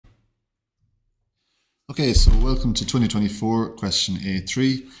Okay, so welcome to 2024 question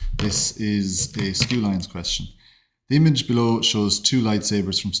A3. This is a Skew Lines question. The image below shows two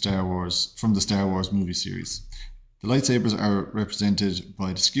lightsabers from the Star Wars movie series. The lightsabers are represented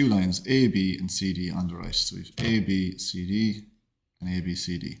by the skew lines A, B and CD on the right. So we have A, B, C, D and A, B,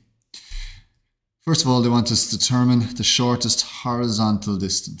 C, D. First of all, they want us to determine the shortest horizontal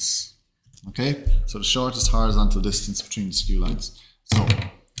distance. Okay, so the shortest horizontal distance between the skew lines. So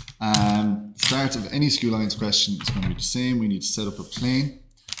the start of any skew lines question is going to be the same. We need to set up a plane.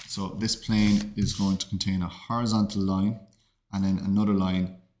 So this plane is going to contain a horizontal line and then another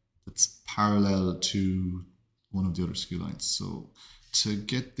line that's parallel to one of the other skew lines. So to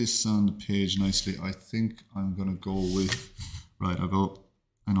get this on the page nicely, I think I'm going to go with, right, I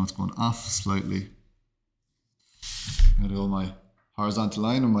know it's going off slightly. I'm going to go my horizontal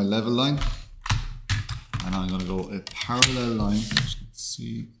line or my level line. And I'm going to go a parallel line, as you can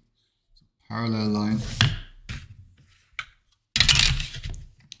see, parallel line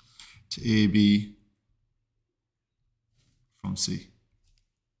to AB from C.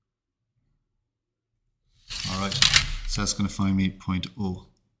 Alright, so that's going to find me point O.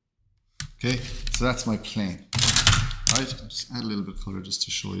 Okay, so that's my plane. Alright, I'll just add a little bit of colour just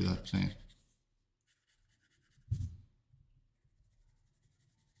to show you that plane.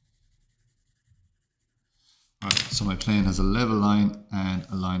 Alright, so my plane has a level line and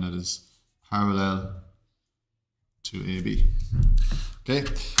a line that is parallel to AB. Okay,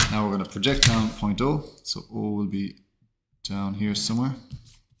 now we're going to project down point O. So O will be down here somewhere.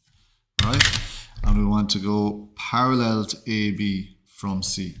 Alright, and we want to go parallel to AB from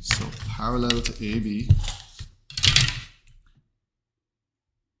C. So parallel to AB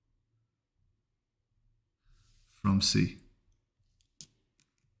from C.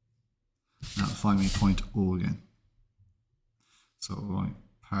 Now find me point O again. So we're going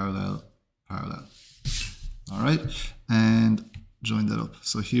parallel, parallel. All right, and join that up.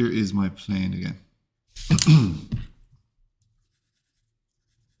 So here is my plane again.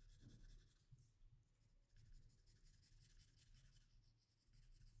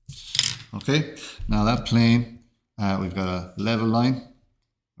 Okay, now that plane, we've got a level line.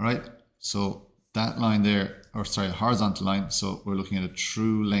 All right, so that line there, or sorry, a horizontal line. So we're looking at a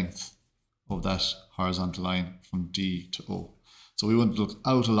true length of that horizontal line from D to O. So we want to look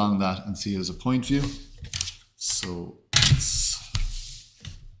out along that and see it as a point view. So let's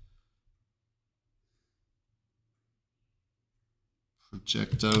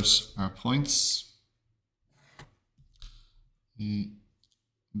project out our points. A,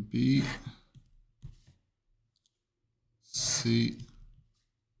 B, C,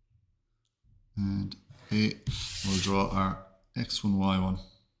 and A. We'll draw our X1, Y1.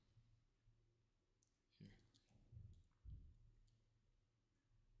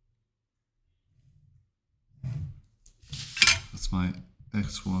 That's my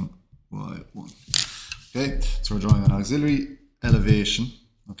X1, Y1. Okay, so we're drawing an auxiliary elevation.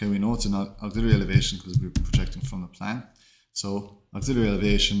 Okay, we know it's an auxiliary elevation because we're projecting from the plan. So auxiliary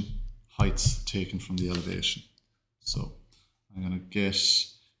elevation, heights taken from the elevation. So I'm going to get,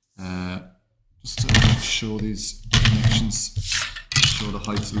 just to show these connections, show the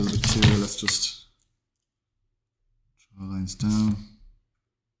heights a little bit clearer, let's just draw lines down.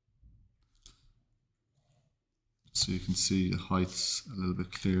 So you can see the heights a little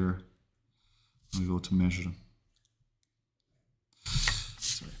bit clearer when we go to measure them.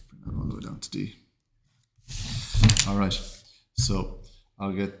 Sorry, bring that all the way down to D. Alright, so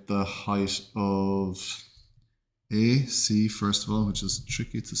I'll get the height of A, C first of all, which is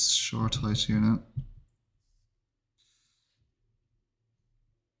tricky. It's a short height here now.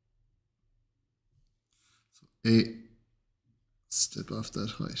 So A, step off that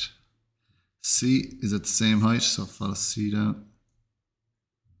height. C is at the same height, so follow C down.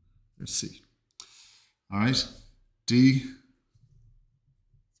 There's C. Alright, D,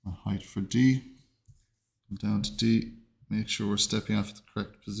 my height for D. Come down to D, make sure we're stepping off the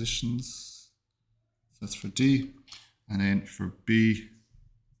correct positions. So that's for D. And then for B,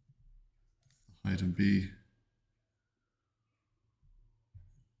 the height of B.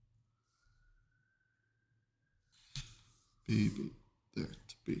 B, there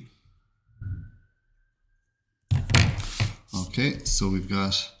to B. Okay, so we've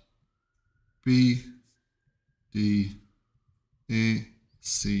got B, D, A,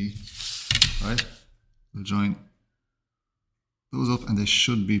 C, right? We'll join those up and they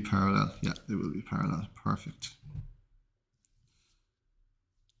should be parallel. Yeah, they will be parallel. Perfect.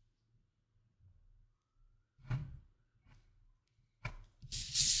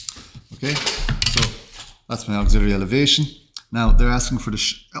 Okay, so that's my auxiliary elevation. Now they're asking for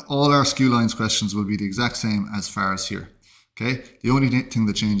all our skew lines questions will be the exact same as far as here. Okay, the only thing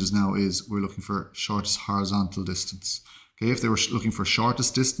that changes now is we're looking for shortest horizontal distance. Okay, if they were looking for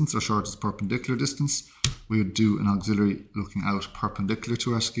shortest distance or shortest perpendicular distance, we would do an auxiliary looking out perpendicular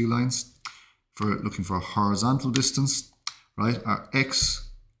to our skew lines. For looking for a horizontal distance, right, our x1,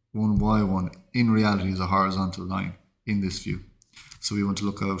 y1 in reality is a horizontal line in this view. So we want to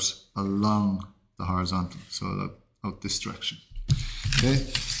look out along the horizontal, so out this direction. Okay,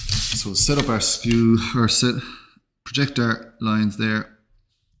 so we'll set up our skew, or project our lines there,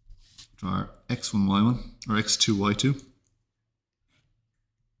 draw our x1, y1, or x2, y2.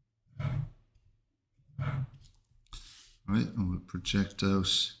 Right, and we'll project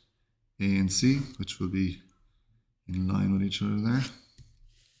out A and C, which will be in line with each other there.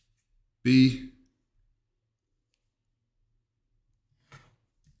 B,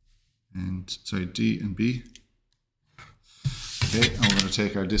 and sorry, D and B. Okay, and we're going to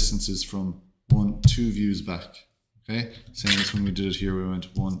take our distances from 1, 2 views back. Okay, same as when we did it here, we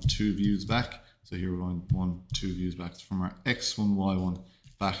went 1, 2 views back. So here we're going 1, 2 views back from our x1, y1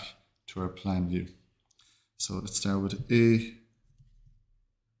 back to our plan view. So let's start with A.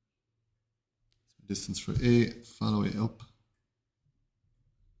 Distance for A, follow it up.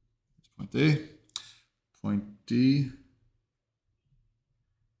 Point A, point D,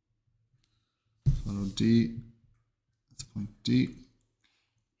 follow D, that's point D.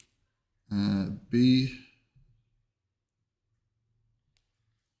 B,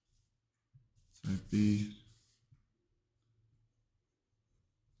 sorry, B,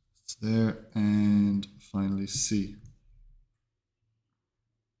 it's there, and finally C.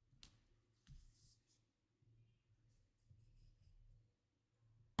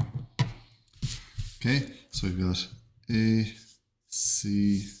 Okay, so we've got A,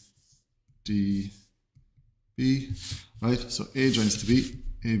 C, D, B, right? So A joins to B,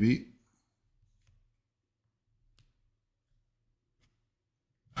 AB.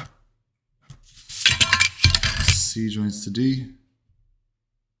 C joins to D.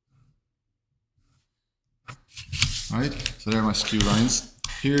 Right, so there are my skew lines.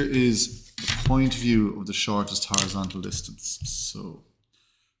 Here is the point view of the shortest horizontal distance. So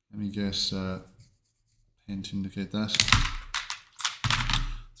let me get pen to indicate that.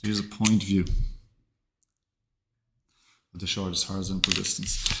 So here's a point view of the shortest horizontal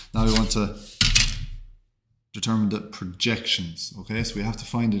distance. Now we want to determine the projections. Okay, so we have to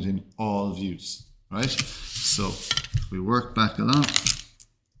find it in all views, right? So if we work back along,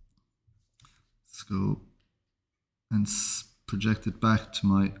 let's go and project it back to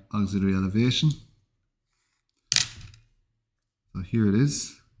my auxiliary elevation. So here it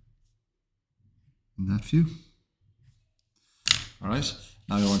is in that view. All right,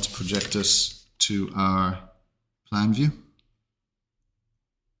 now I want to project it to our plan view.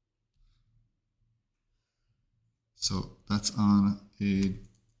 So that's on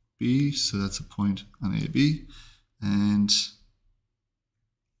AB, so that's a point on AB, and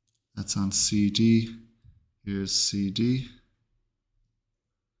that's on CD. Here's CD.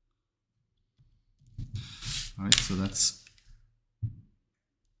 All right, so that's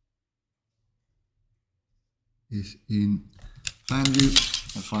it in plan view,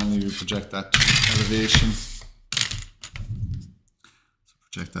 and finally we project that to elevation. So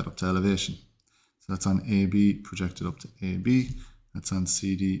project that up to elevation. So that's on AB, projected up to AB. That's on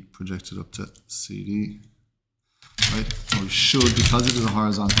CD, projected up to CD. Right, so we should, because it is a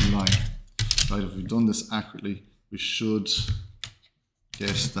horizontal line, right, if we've done this accurately, we should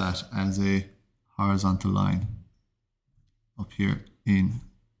get that as a horizontal line up here in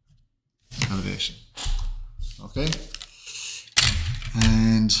elevation. Okay,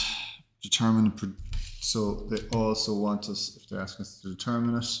 and determine, so they also want us, if they're asking us to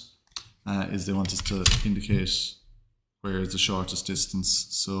determine it, is they want us to indicate where is the shortest distance.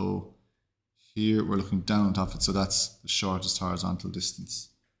 So here we're looking down on top of it, so that's the shortest horizontal distance.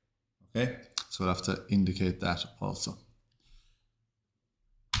 Okay, so we'll have to indicate that also.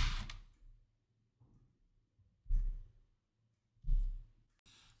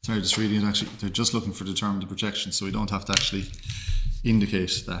 Sorry, just reading it, actually, they're just looking for determine the projection, so we don't have to actually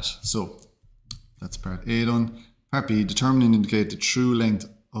indicate that. So that's part A done. Part B, determine and indicate the true length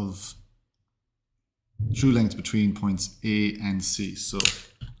between points A and C. So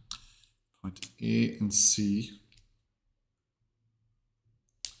point A and C,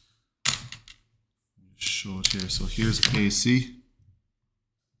 show it here. So here's AC.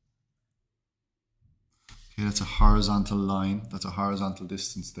 Okay, that's a horizontal line. That's a horizontal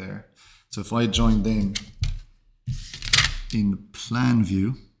distance there. So if I join them in the plan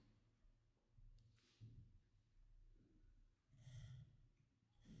view,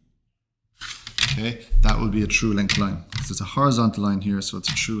 Okay, that will be a true length line. So it's a horizontal line here, so it's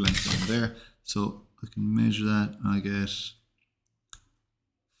a true length line there. So I can measure that and I get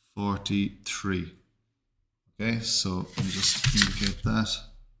 43. Okay, so let me just indicate that.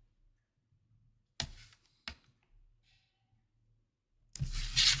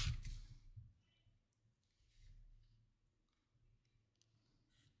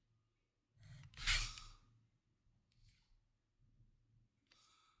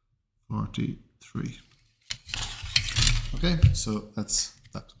 Okay, so that's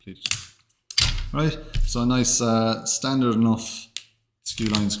that completed. Right, so a nice standard enough skew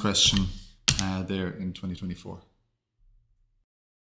lines question there in 2024.